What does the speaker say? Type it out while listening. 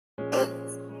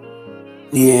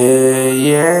Yeah,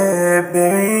 yeah,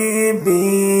 baby.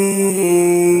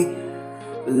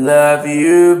 Love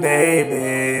you,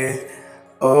 baby.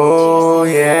 Oh,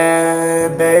 yeah,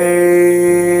 baby.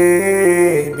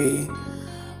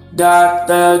 Got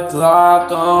the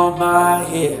Glock on my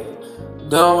hip.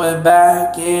 Going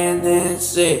back in and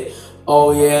say,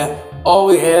 oh, yeah,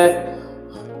 oh, yeah.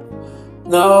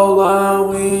 No one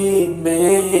we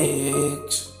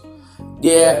mix.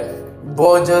 Yeah,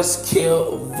 boy just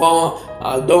killed Vaughn.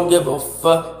 I don't give a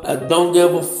fuck. I don't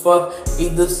give a fuck. He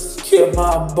just killed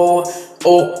my boy.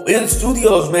 Oh, in the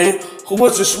studios, man. Who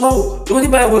wants to smoke? Do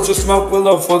anybody want to smoke with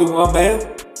Love 41, man?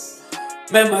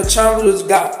 Man, my channel just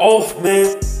got off,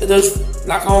 man. It just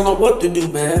like I don't know what to do,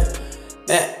 man.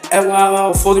 Man,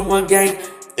 LYL 41 gang.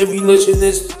 If you listen to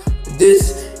this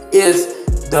is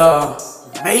the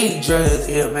major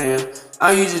here, man.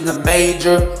 I'm using the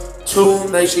major tune.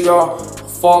 Make sure y'all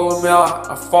follow me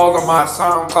out. Follow my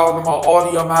SoundCloud and my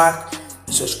audio mic.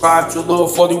 Subscribe to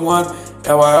Love 41,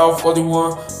 LYL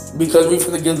 41, because we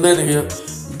finna get lit in here.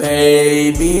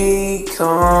 Baby,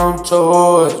 come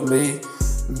towards me.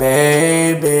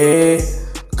 Baby,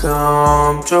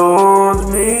 come towards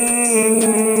me.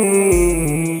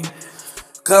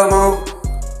 Come on,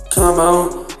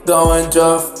 going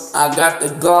tough. I got the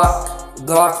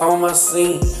Glock on my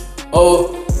scene.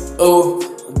 Oh,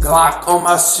 Glock on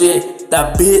my shit.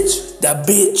 That bitch.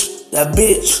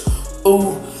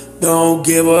 Ooh, don't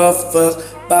give a fuck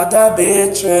about that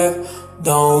bitch.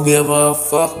 Don't give a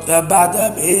fuck about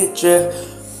that bitch.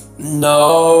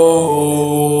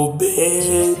 No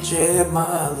bitch in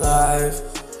my life.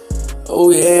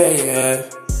 Oh yeah.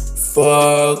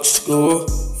 Fuck school.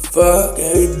 Fuck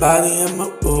everybody in my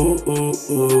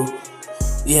ooh.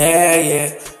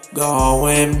 Yeah.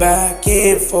 Going back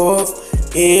and forth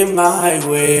in my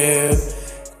web,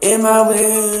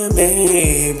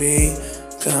 baby.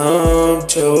 Come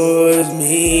towards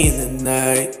me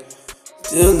tonight.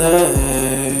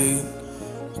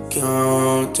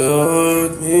 Come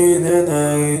towards me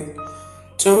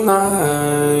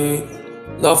tonight.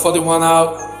 Love 41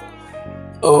 out.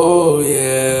 Oh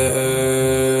yeah.